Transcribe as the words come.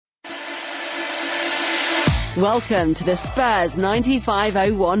Welcome to the Spurs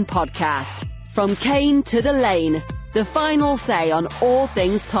 9501 podcast. From Kane to the Lane, the final say on all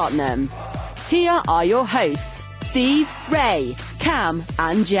things Tottenham. Here are your hosts, Steve, Ray, Cam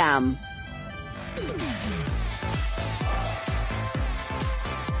and Jam.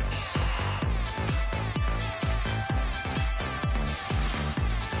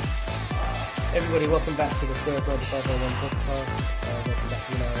 Everybody, welcome back to the Spurs 9501 podcast. Welcome back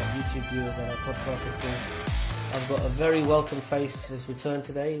to our YouTube viewers and our podcast listeners. I've got a very welcome face has returned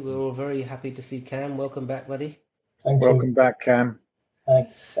today. We're all very happy to see Cam. Welcome back, buddy. Welcome back, Cam.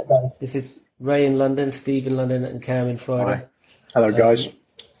 Thanks. This is Ray in London, Steve in London, and Cam in Florida. Hi. Hello, guys.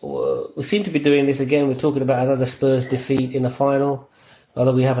 We seem to be doing this again. We're talking about another Spurs defeat in a final,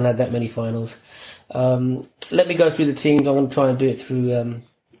 although we haven't had that many finals. Let me go through the teams. I'm going to try and do it through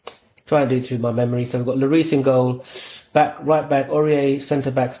my memory. So we've got Lloris in goal, right back Aurier,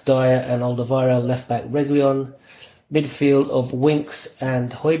 centre backs Dyer and Alderweireld, left back Reguilon, midfield of Winks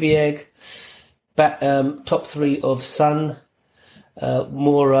and Højbjerg, top three of Son,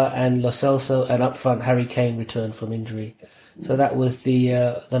 Moura and Lo Celso, and up front Harry Kane returned from injury. So that was the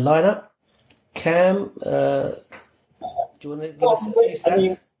lineup. Cam, do you want to give us a few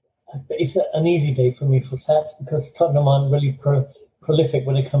stats? It's an easy day for me for stats because Tottenham aren't really prolific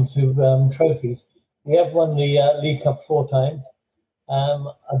when it comes to trophies. We have won the League Cup 4 times.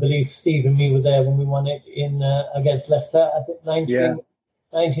 I believe Steve and me were there when we won it in against Leicester, I think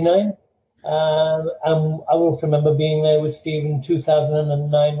 1999. And I also remember being there with Steve in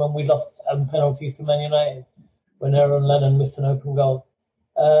 2009 when we lost penalties to Man United when Aaron Lennon missed an open goal.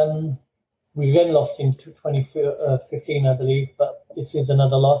 We then lost in 2015, I believe, but this is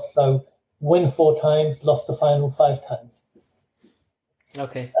another loss. So win 4 times, lost the final 5 times.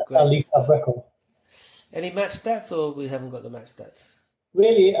 Okay, that's great. our League Cup record. Any match stats, or we haven't got the match stats?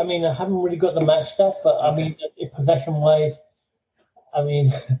 Really, I mean, I haven't really got the match stats, but okay. I mean, possession-wise, I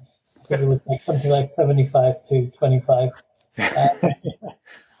mean, it was like something like 75 to 25. I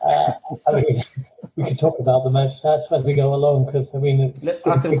mean, we can talk about the match stats as we go along, because I mean,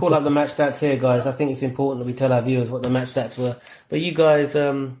 I can call out the match stats here, guys. I think it's important that we tell our viewers what the match stats were. But you guys,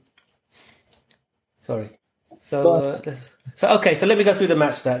 sorry. So let me go through the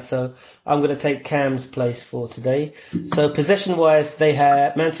match stats. So I'm going to take Cam's place for today. So possession-wise,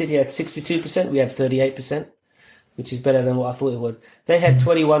 Man City had 62%, we had 38%, which is better than what I thought it would. They had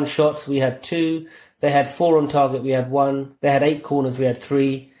 21 shots, we had 2. They had 4 on target, we had 1. They had 8 corners, we had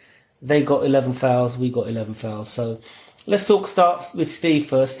 3. They got 11 fouls, we got 11 fouls. So let's start with Steve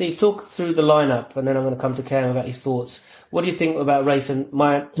first. Steve, talk through the lineup, and then I'm going to come to Cam about his thoughts. What do you think about Rayson's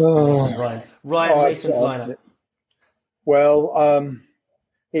lineup? Well,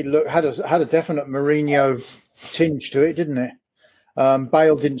 it had a definite Mourinho tinge to it, didn't it?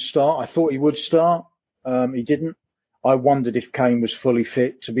 Bale didn't start. I thought he would start. He didn't. I wondered if Kane was fully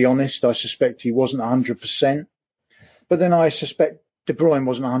fit, to be honest. I suspect he wasn't 100%. But then I suspect De Bruyne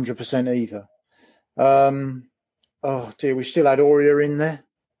wasn't 100% either. Oh, dear, we still had Aurier in there.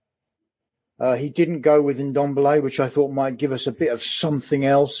 He didn't go with Ndombele, which I thought might give us a bit of something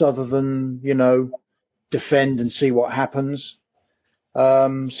else other than, defend and see what happens.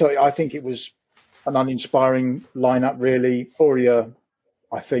 So I think it was an uninspiring lineup, really. Aurier,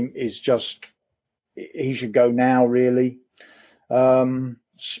 I think, he should go now, really.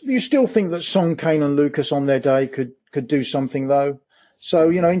 You still think that Son, Kane and Lucas on their day could do something, though. So,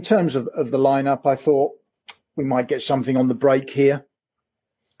 in terms of the lineup, I thought we might get something on the break here.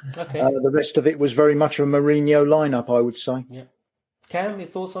 Okay. The rest of it was very much a Mourinho lineup, I would say. Yeah. Cam, your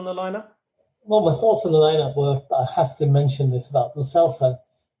thoughts on the lineup? Well, my thoughts on the lineup were, I have to mention this about Lo Celso.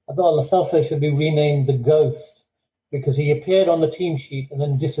 I thought Lo Celso should be renamed the Ghost because he appeared on the team sheet and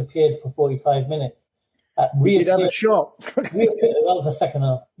then disappeared for 45 minutes. We did have a shot. That was the second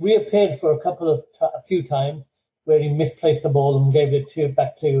half. Reappeared for a few times where he misplaced the ball and gave it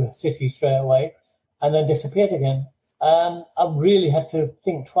back to City straight away and then disappeared again. I really had to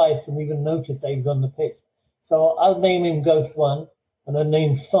think twice and even notice that he was on the pitch. So I'll name him Ghost 1. And then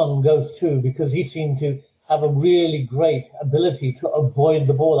name Son Ghost 2 because he seemed to have a really great ability to avoid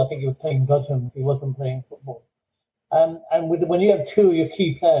the ball. I think he was playing Goshen. He wasn't playing football. And when you have 2 of your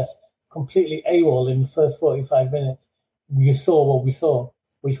key players completely AWOL in the first 45 minutes, you saw what we saw,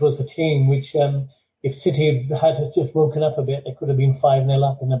 which was a team which, if City had just woken up a bit, they could have been 5-0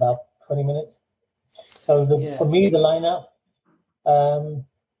 up in about 20 minutes. So for me, the lineup,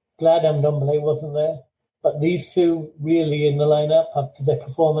 glad Ndombele wasn't there. But these 2 really in the lineup, up to their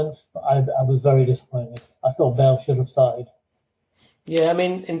performance, I was very disappointed. I thought Bale should have started. Yeah, I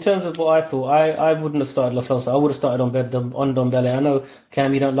mean, in terms of what I thought, I wouldn't have started Lo Celso. I would have started on Ndombele. I know,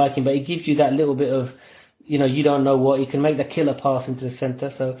 Cam, you don't like him, but it gives you that little bit of, you don't know what he can make the killer pass into the centre.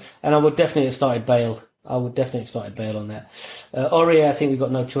 So, and I would definitely have started Bale. on that. Aurier, I think we've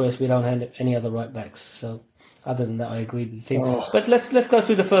got no choice. We don't have any other right backs. So, other than that, I agree with the team. Oh. But let's go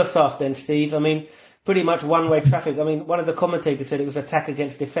through the first half then, Steve. I mean, pretty much one-way traffic. I mean, one of the commentators said it was attack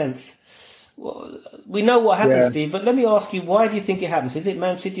against defence. Well, we know what happened, Steve, but let me ask you, why do you think it happens? Is it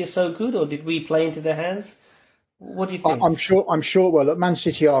Man City are so good, or did we play into their hands? What do you think? I'm sure. Well, look, Man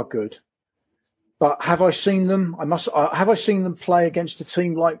City are good, but have I seen them? Have I seen them play against a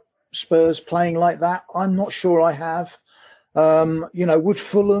team like Spurs playing like that? I'm not sure I have. Would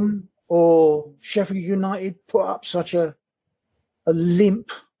Fulham or Sheffield United put up such a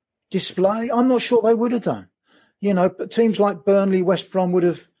limp display? I'm not sure they would have done. But teams like Burnley, West Brom would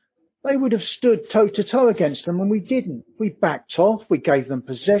have stood toe to toe against them, and we didn't. We backed off. We gave them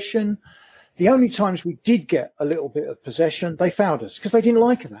possession. The only times we did get a little bit of possession, they fouled us because they didn't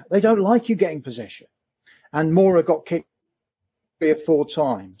like that. They don't like you getting possession. And Moura got kicked 3 or 4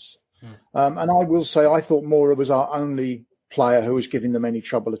 times. And I will say, I thought Moura was our only player who was giving them any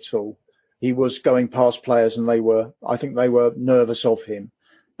trouble at all. He was going past players, and I think they were nervous of him.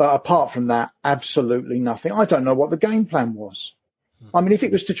 But apart from that, absolutely nothing. I don't know what the game plan was. I mean, if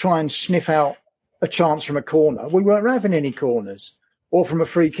it was to try and sniff out a chance from a corner, we weren't having any corners. Or from a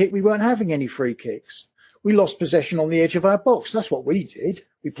free kick, we weren't having any free kicks. We lost possession on the edge of our box. That's what we did.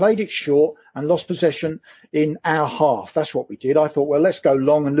 We played it short and lost possession in our half. That's what we did. I thought, well, let's go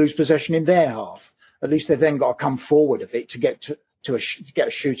long and lose possession in their half. At least they've then got to come forward a bit to get to get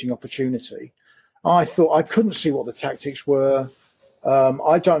a shooting opportunity. I thought I couldn't see what the tactics were.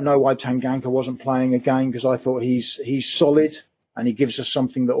 I don't know why Tanganga wasn't playing again, because I thought he's solid and he gives us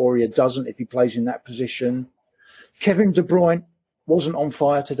something that Aurier doesn't if he plays in that position. Kevin De Bruyne wasn't on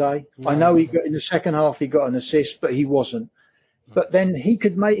fire today. I know in the second half he got an assist, but he wasn't. But then he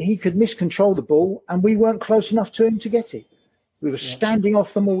could miscontrol the ball, and we weren't close enough to him to get it. We were standing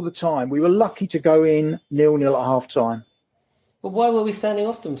off them all the time. We were lucky to go in 0-0 at half time. But why were we standing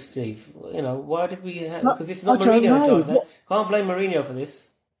off them, Steve? Why did we? Because it's not Mourinho in charge. Can't blame Mourinho for this.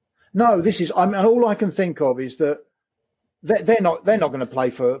 No, this is. I mean, all I can think of is that they're not going to play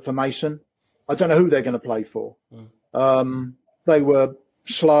for Mason. I don't know who they're going to play for. They were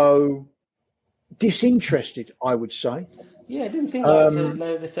slow, disinterested, I would say. Yeah, I didn't think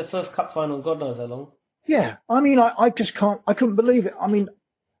that. It's the first cup final in God knows how long. Yeah, I mean, I just can't. I couldn't believe it. I mean,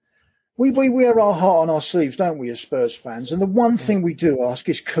 we wear our heart on our sleeves, don't we, as Spurs fans? And the one thing we do ask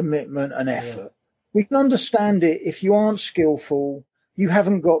is commitment and effort. Yeah. We can understand it if you aren't skillful, you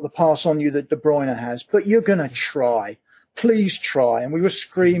haven't got the pass on you that De Bruyne has, but you're going to try. Please try. And we were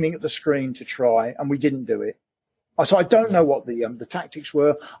screaming at the screen to try, and we didn't do it. So I don't know what the tactics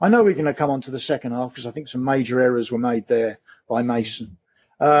were. I know we're going to come on to the second half because I think some major errors were made there by Mason.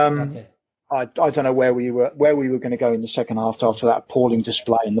 I don't know where we were going to go in the second half after that appalling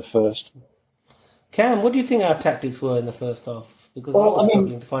display in the first. Cam, what do you think our tactics were in the first half? Because I was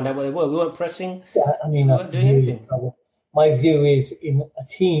struggling to find out what they were. We weren't pressing. Yeah, we weren't doing anything. My view is, in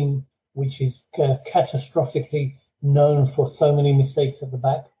a team which is catastrophically known for so many mistakes at the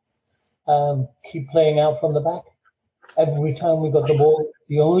back, keep playing out from the back. Every time we got the ball,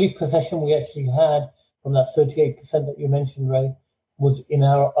 the only possession we actually had from that 38% that you mentioned, Ray, was in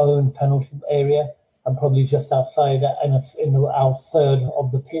our own penalty area and probably just outside in our third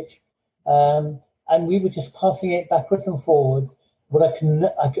of the pitch. And we were just passing it backwards and forwards. But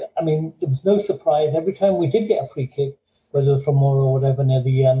I mean, there was no surprise. Every time we did get a free kick, whether it was from Moura or whatever, near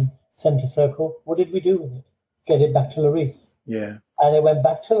the centre circle, what did we do with it? Get it back to Lloris. Yeah. And it went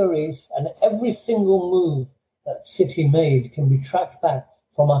back to Lloris, and every single move that City made can be tracked back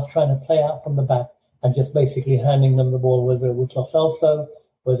from us trying to play out from the back and just basically handing them the ball, whether it was Lo Celso,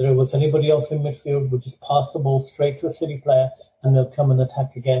 whether it was anybody else in midfield, would just pass the ball straight to a City player and they'll come and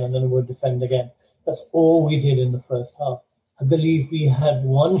attack again and then we'll defend again. That's all we did in the first half. I believe we had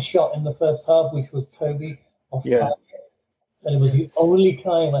one shot in the first half, which was Toby off target. And it was the only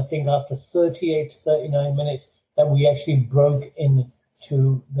time, I think, after 38 to 39 minutes that we actually broke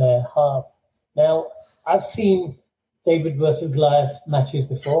into their half. Now, I've seen David versus Goliath matches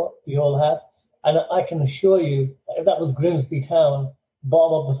before. We all have. And I can assure you that if that was Grimsby Town,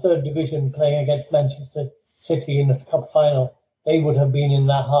 bottom of the third division, playing against Manchester City in the cup final, they would have been in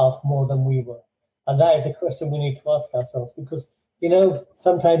that half more than we were. And that is a question we need to ask ourselves because,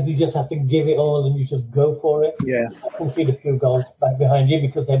 sometimes you just have to give it all and you just go for it. Yeah. I concede a few goals back behind you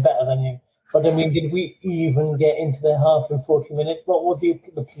because they're better than you. But, I mean, did we even get into their half in 40 minutes? What was the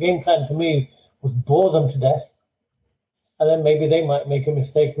game plan to me was bore them to death. And then maybe they might make a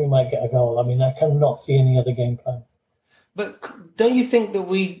mistake, we might get a goal. I mean, I cannot see any other game plan. But don't you think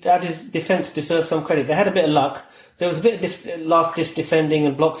that our defence deserves some credit? They had a bit of luck. There was a bit of last-ditch defending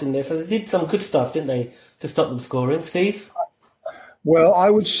and blocks in there, so they did some good stuff, didn't they, to stop them scoring? Steve? Well, I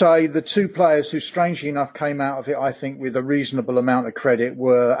would say the two players who, strangely enough, came out of it, I think, with a reasonable amount of credit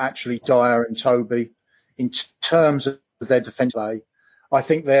were actually Dyer and Toby in terms of their defence play. I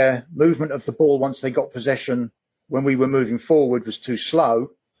think their movement of the ball once they got possession when we were moving forward was too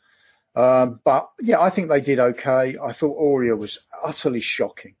slow. But, yeah, I think they did okay. I thought Aurier was utterly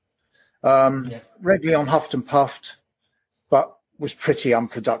shocking. Reguilón huffed and puffed, but was pretty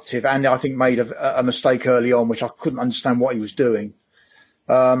unproductive. And I think made a mistake early on, which I couldn't understand what he was doing.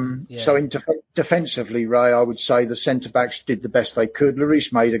 So defensively, Ray, I would say the centre-backs did the best they could.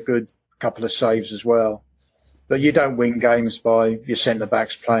 Lloris made a good couple of saves as well. But you don't win games by your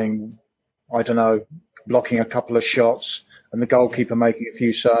centre-backs playing, I don't know, blocking a couple of shots and the goalkeeper making a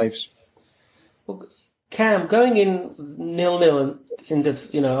few saves. Well, Cam, going in 0-0 in the,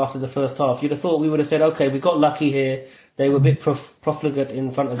 after the first half, you'd have thought we would have said, okay, we got lucky here. They were a bit profligate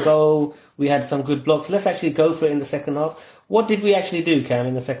in front of goal. We had some good blocks. Let's actually go for it in the second half. What did we actually do, Cam,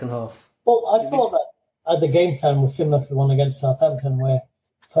 in the second half? Well, I thought that the game plan was similar to the one against Southampton, where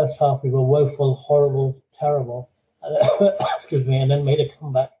first half we were woeful, horrible, terrible, excuse me, and then made a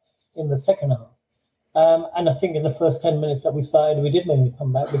comeback in the second half. And I think in the first 10 minutes that we started, we did make a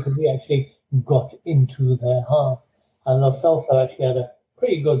comeback because we actually got into their half. And Lo Celso actually had a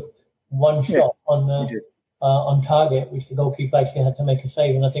pretty good one shot on target, which the goalkeeper actually had to make a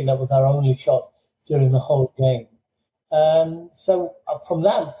save, and I think that was our only shot during the whole game. So from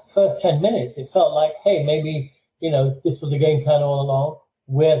that first 10 minutes, it felt like, hey, maybe, this was the game plan all along,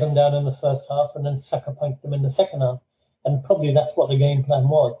 wear them down in the first half and then sucker punch them in the second half. And probably that's what the game plan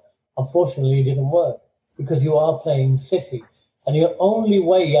was. Unfortunately, it didn't work because you are playing City. And the only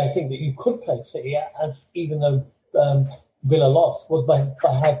way I think that you could play City, even though Villa lost, was by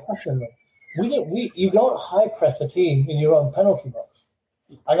high pressure. You don't high press a team in your own penalty box,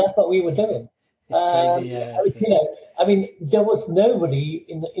 and that's what we were doing. I mean, there was nobody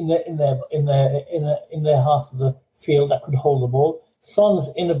in their half of the field that could hold the ball. Son's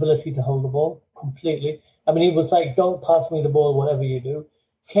inability to hold the ball completely. I mean, he was like, "Don't pass me the ball, whatever you do."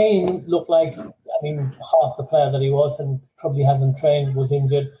 Kane looked like, half the player that he was, and probably hasn't trained, was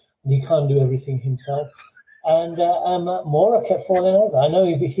injured, and he can't do everything himself. And Moura kept falling over. I know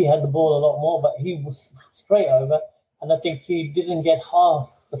he had the ball a lot more, but he was straight over. And I think he didn't get half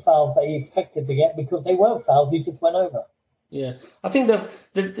the fouls that he expected to get because they weren't fouls. He just went over. Yeah, I think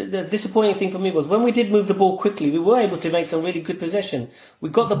the disappointing thing for me was when we did move the ball quickly, we were able to make some really good possession. We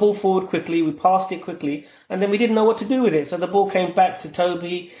got the ball forward quickly, we passed it quickly, and then we didn't know what to do with it. So the ball came back to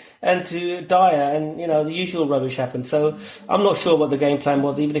Toby and to Dyer, and the usual rubbish happened. So I'm not sure what the game plan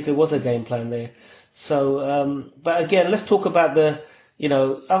was, even if it was a game plan there. So, but again, let's talk about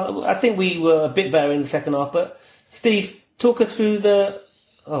I think we were a bit better in the second half. But Steve, talk us through I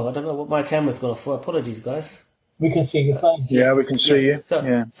don't know what my camera's gone off for. Apologies, guys. We can see you fine. Yeah, we can see you.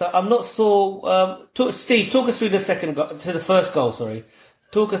 So I'm not sure. Steve, talk us through the first goal. Sorry,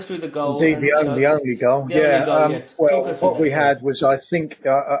 talk us through the goal. Indeed, the only goal. Well, what we had was, I think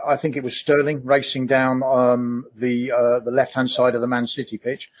it was Sterling racing down the left-hand side of the Man City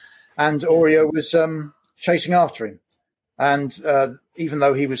pitch, and Aurier was chasing after him. And even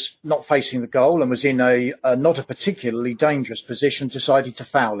though he was not facing the goal and was in a not a particularly dangerous position, decided to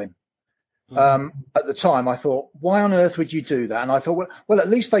foul him. At the time, I thought, why on earth would you do that? And I thought, well, at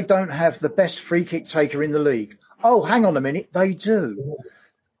least they don't have the best free kick taker in the league. Oh, hang on a minute, they do.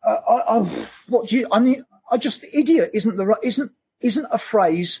 Idiot isn't a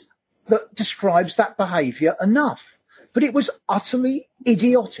phrase that describes that behaviour enough. But it was utterly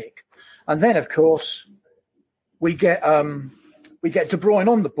idiotic. And then, of course, we get De Bruyne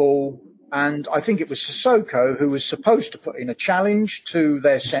on the ball, and I think it was Sissoko who was supposed to put in a challenge to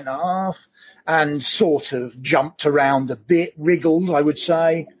their centre half, and sort of jumped around a bit, wriggled, I would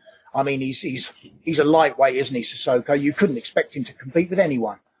say. I mean, he's a lightweight, isn't he, Sissoko? You couldn't expect him to compete with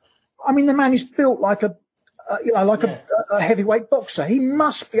anyone. I mean, the man is built like a heavyweight boxer. He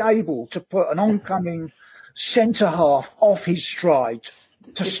must be able to put an oncoming centre half off his stride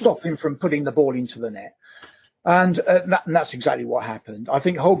to stop him from putting the ball into the net. And that's exactly what happened. I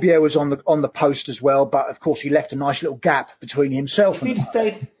think Holbier was on the post as well, but of course he left a nice little gap between himself and the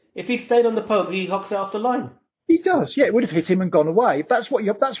post. If he'd stayed on the post, he hooks it off the line. He does, yeah. It would have hit him and gone away. That's why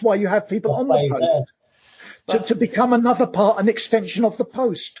you have people on the post to become an extension of the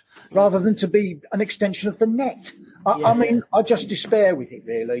post rather than to be an extension of the net. I mean, I just despair with it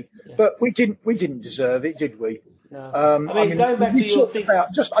really. Yeah. But we didn't deserve it, did we? No. I mean, going back to your thing.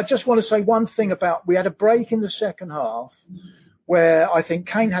 I just want to say one thing about, we had a break in the second half where I think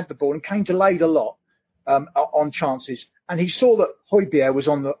Kane had the ball and Kane delayed a lot on chances. And he saw that Højbjerg was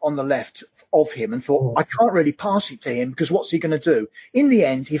on the left of him and thought, I can't really pass it to him because what's he going to do? In the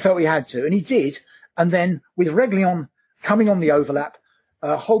end, he felt he had to, and he did. And then with Reguilón coming on the overlap,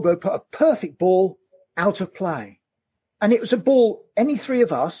 Højbjerg put a perfect ball out of play. And it was a ball any three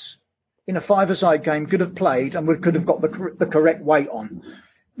of us in a five-a-side game could have played and we could have got the correct weight on.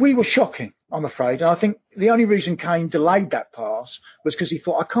 We were shocking, I'm afraid. And I think the only reason Kane delayed that pass was because he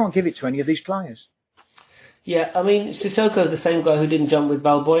thought, I can't give it to any of these players. Yeah, I mean, Sissoko's the same guy who didn't jump with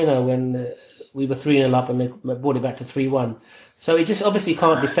Balbuena when we were 3-0 up and they brought it back to 3-1. So he just obviously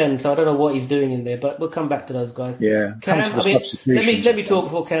can't defend, so I don't know what he's doing in there, but we'll come back to those guys. Yeah. Cam, I mean, let me talk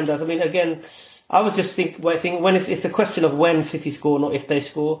before Cam does. I mean, again, I was just thinking when it's a question of when City score, not if they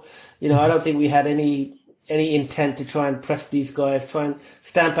score. You know, I don't think we had any intent to try and press these guys, try and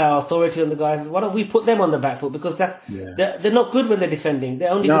stamp our authority on the guys. Why don't we put them on the back foot? Because they're not good when they're defending.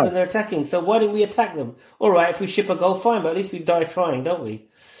 They're only good when they're attacking. So why don't we attack them? All right, if we ship a goal, fine, but at least we die trying, don't we?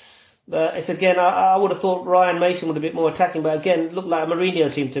 It's again, I would have thought Ryan Mason would have been more attacking, but again, it looked like a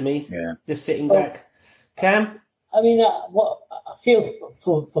Mourinho team to me. Yeah. Just sitting back. Cam? I mean, I feel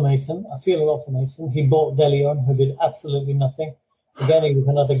for Mason. I feel a lot for Mason. He bought De Leon, who did absolutely nothing. Again, he was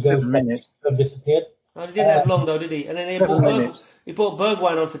another ghost that disappeared. Oh, he didn't have long though, did he? And then he brought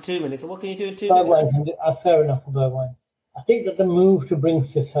Bergwijn on for 2 minutes. So what can you do in 2 minutes? Fair enough for Bergwijn. I think that the move to bring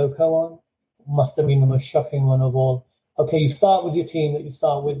Sissoko on must have been the most shocking one of all. Okay, you start with your team that you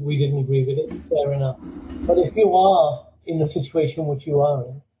start with. We didn't agree with it. Fair enough. But if you are in the situation which you are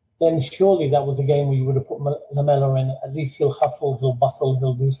in, then surely that was a game where you would have put Lamela in. At least he'll hustle, he'll bustle,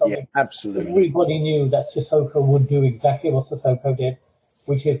 he'll do something. Yeah, absolutely. Everybody knew that Sissoko would do exactly what Sissoko did,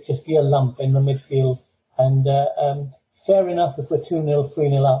 which is just be a lump in the midfield. And fair enough if we're 2-0,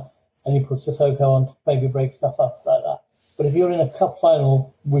 3-0 up, and you put Sissoko on to maybe break stuff up like that. But if you're in a cup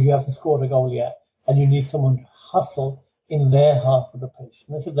final where you haven't scored a goal yet, and you need someone to hustle in their half of the pitch,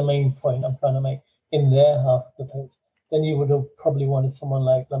 and this is the main point I'm trying to make, in their half of the pitch, then you would have probably wanted someone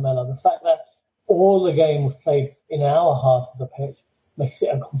like Lamela. The fact that all the game was played in our half of the pitch makes it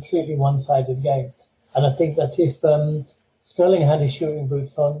a completely one-sided game. And I think that if Sterling had his shooting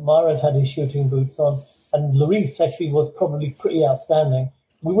boots on, Mahrez had his shooting boots on, and Lloris actually was probably pretty outstanding,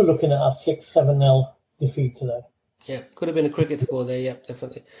 we were looking at a 6-7-0 defeat today. Yeah, could have been a cricket score there, yeah,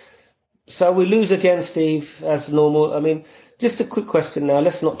 definitely. So we lose again, Steve, as normal. I mean, just a quick question now.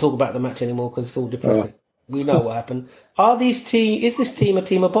 Let's not talk about the match anymore because it's all depressing. We know what happened. Is this team a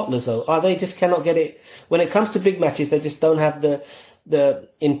team of bottlers, though? Are they just cannot get it? When it comes to big matches, they just don't have the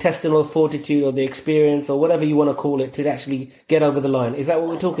intestinal fortitude or the experience or whatever you want to call it to actually get over the line. Is that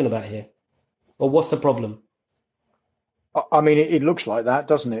what we're talking about here? Or what's the problem? I mean, it looks like that,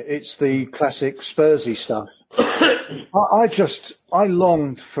 doesn't it? It's the classic Spursy stuff. I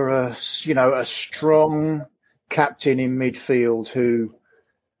longed for a strong captain in midfield who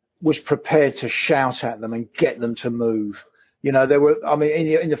was prepared to shout at them and get them to move. You know,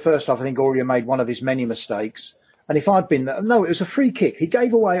 in the first half, I think Aurier made one of his many mistakes. And if I'd been there, no, it was a free kick. He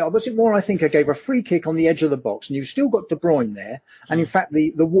gave away, I think I gave a free kick on the edge of the box and you've still got De Bruyne there. And in fact,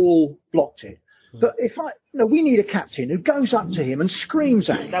 the wall blocked it. But we need a captain who goes up to him and screams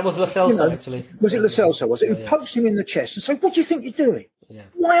at him. That was Lo Celso, actually. Was it Lo Celso, was it? Who pokes him in the chest and says, what do you think you're doing? Yeah.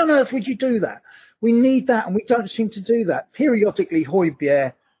 Why on earth would you do that? We need that, and we don't seem to do that. Periodically,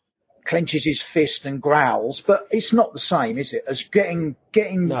 Højbjerg clenches his fist and growls, but it's not the same, is it, as getting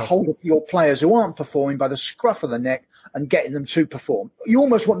hold of your players who aren't performing by the scruff of the neck and getting them to perform. You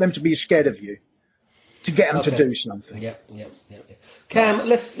almost want them to be scared of you to get them to do something. Yeah. Cam,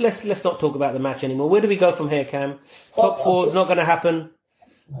 let's not talk about the match anymore. Where do we go from here, Cam? Top four is not going to happen.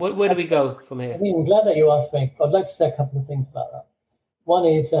 Where do we go from here? I mean, I'm glad that you asked me. I'd like to say a couple of things about that. One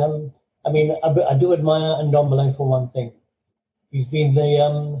is, I do admire Ndombele for one thing. He's been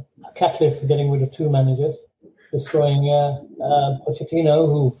the catalyst for getting rid of two managers, destroying Pochettino,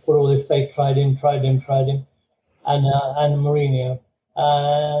 who for all his faith tried him, and Mourinho.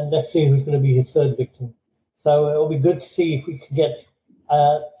 And let's see who's going to be his third victim. So it'll be good to see if we can get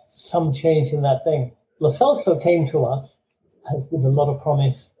some change in that thing. Lo Celso came to us with a lot of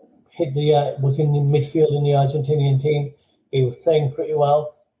promise. Was in the midfield in the Argentinian team. He was playing pretty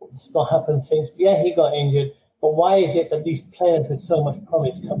well. It's not happened since. Yeah, he got injured. But why is it that these players with so much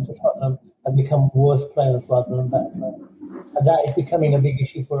promise come to Tottenham and become worse players rather than better players? And that is becoming a big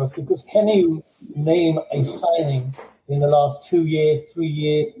issue for us, because can you name a signing in the last 2 years, 3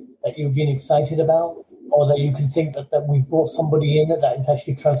 years that you've been excited about, or that you can think that we've brought somebody in that is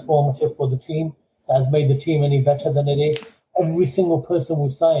actually transformative for the team that has made the team any better than it is. Every single person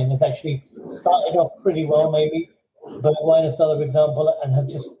we've signed has actually started off pretty well, maybe. Bergwijn is another example, and have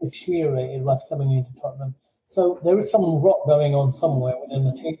just deteriorated what's coming into Tottenham. So there is some rot going on somewhere within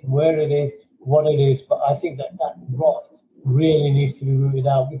the team, where it is, what it is. But I think that rot really needs to be rooted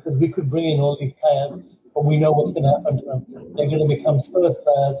out, because we could bring in all these players, but we know what's going to happen to them. They're going to become Spurs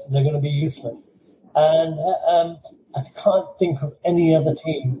players, and they're going to be useless. And I can't think of any other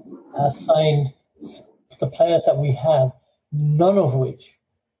team signed the players that we have, none of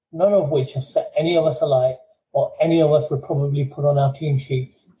which have set any of us alight, or any of us would probably put on our team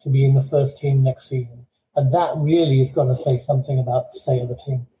sheet to be in the first team next season. And that really is going to say something about the state of the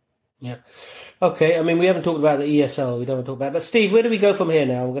team. Yeah. Okay, I mean, we haven't talked about the ESL, we don't want to talk about it. But Steve, where do we go from here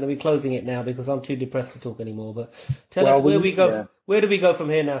now? We're going to be closing it now because I'm too depressed to talk anymore. But tell us where we go. Yeah. Where do we go from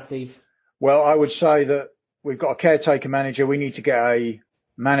here now, Steve? Well, I would say that we've got a caretaker manager. We need to get a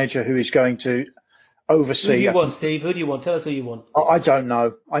manager who is going to oversee. Who do you want, Steve? Who do you want? Tell us who you want. I don't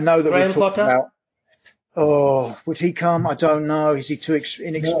know. I know that Graham Potter? about. Oh, would he come? I don't know. Is he too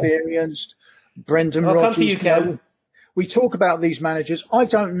inexperienced? No. Brendan Rodgers. I'll come to you, Cam. We talk about these managers. I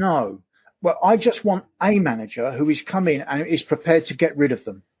don't know. Well, I just want a manager who is come in and is prepared to get rid of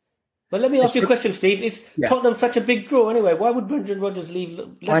them. But let me ask you a question, Steve. Is Tottenham such a big draw anyway? Why would Brendan Rodgers leave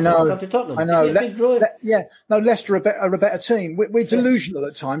Leicester and come to Tottenham? I know. Is it a big draw? Leicester are a better team. We're delusional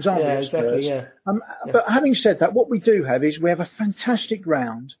at times, aren't we? Yeah, exactly, yeah. But having said that, what we do have is we have a fantastic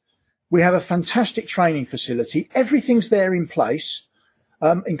ground. We have a fantastic training facility. Everything's there in place,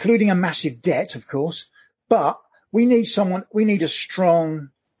 including a massive debt, of course. But we need a strong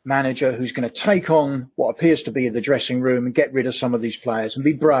manager who's going to take on what appears to be the dressing room and get rid of some of these players and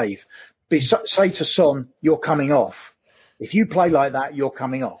be brave. Say to Son, you're coming off. If you play like that, you're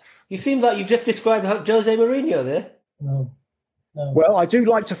coming off. You seem like you've just described Jose Mourinho there. No. Well, I do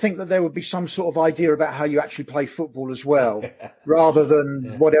like to think that there would be some sort of idea about how you actually play football as well, rather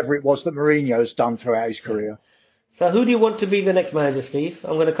than whatever it was that Mourinho has done throughout his career. So who do you want to be the next manager, Steve?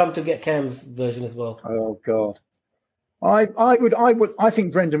 I'm going to come to get Cam's version as well. Oh, God. I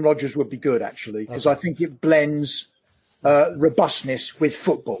think Brendan Rodgers would be good, actually, because I think it blends robustness with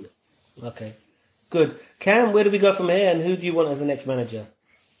football. Okay, good. Cam, where do we go from here, and who do you want as the next manager?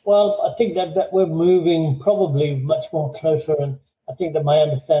 Well, I think that we're moving probably much more closer, and I think that my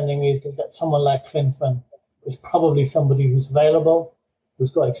understanding is that someone like Klinsmann is probably somebody who's available,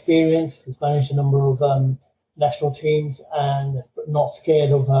 who's got experience, who's managed a number of national teams, and not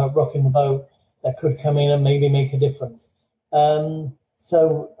scared of rocking the boat, that could come in and maybe make a difference.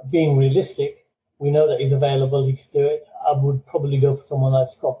 So being realistic, we know that he's available, he could do it. I would probably go for someone like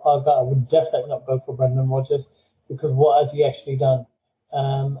Scott Parker. I would definitely not go for Brendan Rodgers, because what has he actually done?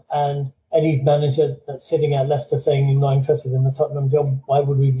 And any manager that's sitting at Leicester saying he's not interested in the Tottenham job, why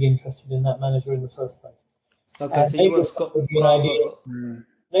would we be interested in that manager in the first place? Okay, so you want Scott would be an ideal.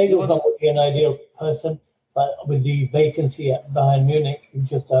 Nagelsmann would be an ideal person, but with the vacancy at Bayern Munich, you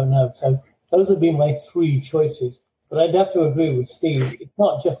just don't know. So those would be my three choices. But I'd have to agree with Steve. It's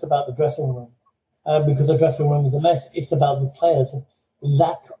not just about the dressing room, because the dressing room is a mess. It's about the players'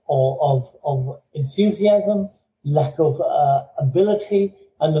 lack of enthusiasm, lack of ability,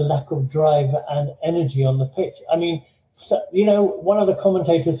 and the lack of drive and energy on the pitch. I mean, one of the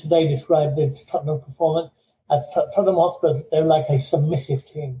commentators today described the Tottenham performance as Tottenham Hotspur. They're like a submissive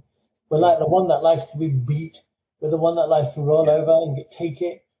team. We're like the one that likes to be beat. We're the one that likes to roll over and take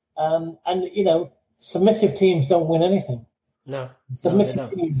it. Submissive teams don't win anything. No.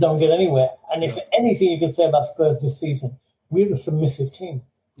 Submissive teams don't get anywhere. And if anything you can say about Spurs this season, we're a submissive team.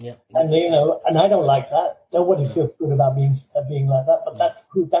 Yeah. And and I don't like that. Nobody feels good about being like that. But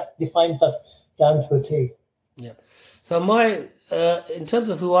that defines us down to a T. Yeah. So in terms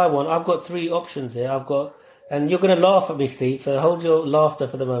of who I want, I've got three options here. And you're going to laugh at me, Steve. So hold your laughter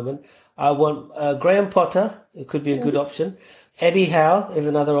for the moment. I want Graham Potter. It could be a good option. Eddie Howe is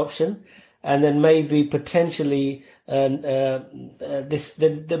another option. And then maybe potentially the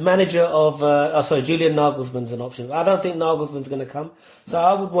manager of Julian Nagelsmann's an option. I don't think Nagelsmann's going to come, so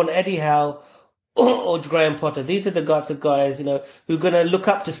I would want Eddie Howe or Graham Potter. These are the guys who are going to look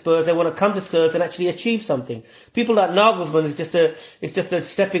up to Spurs. They want to come to Spurs and actually achieve something. People like Nagelsmann is just a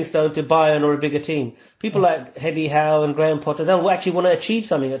stepping stone to Bayern or a bigger team. People like Eddie Howe and Graham Potter, they'll actually want to achieve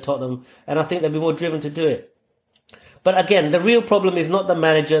something at Tottenham, and I think they'll be more driven to do it. But again, the real problem is not the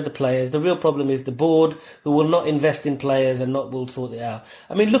manager, the players. The real problem is the board, who will not invest in players and will sort it out.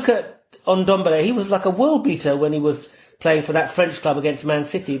 I mean, look at Ndombele. He was like a world beater when he was playing for that French club against Man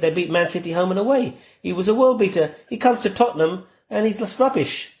City. They beat Man City home and away. He was a world beater. He comes to Tottenham and he's just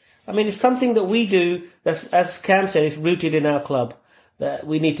rubbish. I mean, it's something that we do that's, as Cam said, it's rooted in our club. that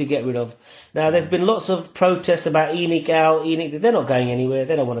we need to get rid of. Now, there have been lots of protests about ENIC out, ENIC, they're not going anywhere,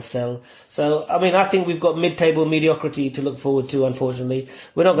 they don't want to sell. So, I mean, I think we've got mid-table mediocrity to look forward to, unfortunately.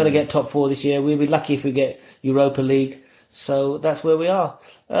 We're not going to get top 4 this year. We'll be lucky if we get Europa League. So that's where we are.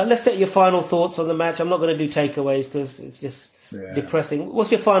 Let's take your final thoughts on the match. I'm not going to do takeaways because it's just depressing.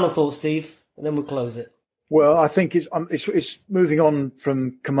 What's your final thoughts, Steve? And then we'll close it. Well, I think it's moving on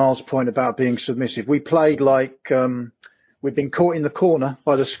from Kamal's point about being submissive. We played like we'd been caught in the corner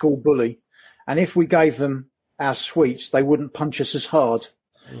by the school bully, and if we gave them our sweets, they wouldn't punch us as hard.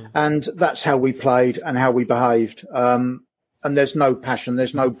 And that's how we played and how we behaved. And there's no passion,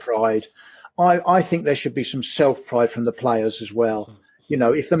 there's no pride. I think there should be some self-pride from the players as well. You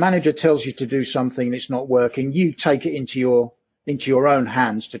know, if the manager tells you to do something and it's not working, you take it into your own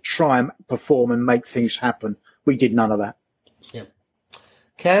hands to try and perform and make things happen. We did none of that. Yeah.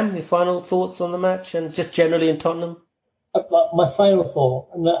 Cam, your final thoughts on the match and just generally in Tottenham? My final thought,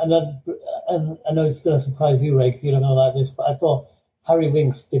 and I know it's going to surprise you, Ray, because you don't know like this, but I thought Harry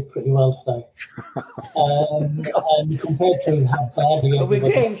Winks did pretty well today. And compared to how badly... We're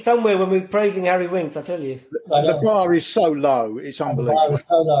getting somewhere when we're praising Harry Winks, I tell you. The bar is so low, it's unbelievable. The bar is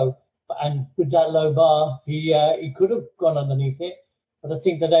so low. And with that low bar, he could have gone underneath it. But I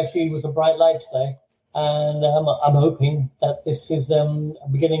think that actually was a bright light today. And I'm hoping that this is a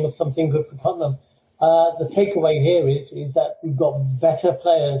beginning of something good for Tottenham. The takeaway here is that we've got better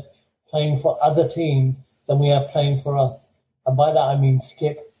players playing for other teams than we are playing for us. And by that I mean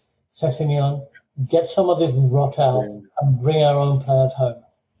Skip, Sessegnon, get some of this rot out and bring our own players home.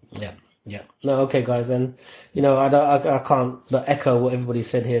 Yeah. No, okay, guys. Then, you know, I can't but echo what everybody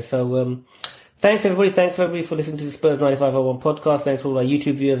said here. So, thanks everybody. Thanks everybody for listening to the Spurs 9501 podcast. Thanks to all our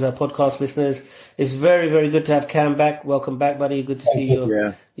YouTube viewers, our podcast listeners. It's very, very good to have Cam back. Welcome back, buddy. Good to see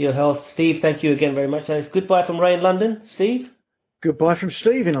your health. Steve, thank you again very much. So it's goodbye from Ray in London. Steve? Goodbye from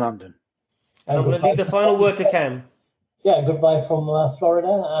Steve in London. And I'm going to leave the final word to Cam. Yeah, goodbye from Florida.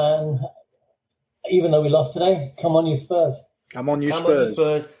 And even though we lost today, come on you Spurs. Come on you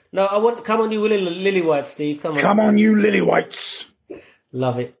Spurs. No, I want come on you Lily Whites, Steve. Come on. Come on you Lily Whites.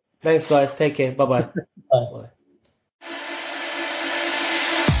 Love it. Thanks, guys. Take care. Bye-bye. Bye.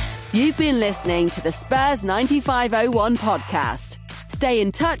 You've been listening to the Spurs 9501 podcast. Stay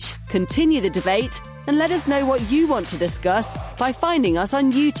in touch, continue the debate, and let us know what you want to discuss by finding us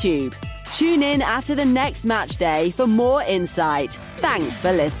on YouTube. Tune in after the next match day for more insight. Thanks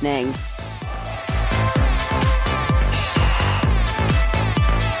for listening.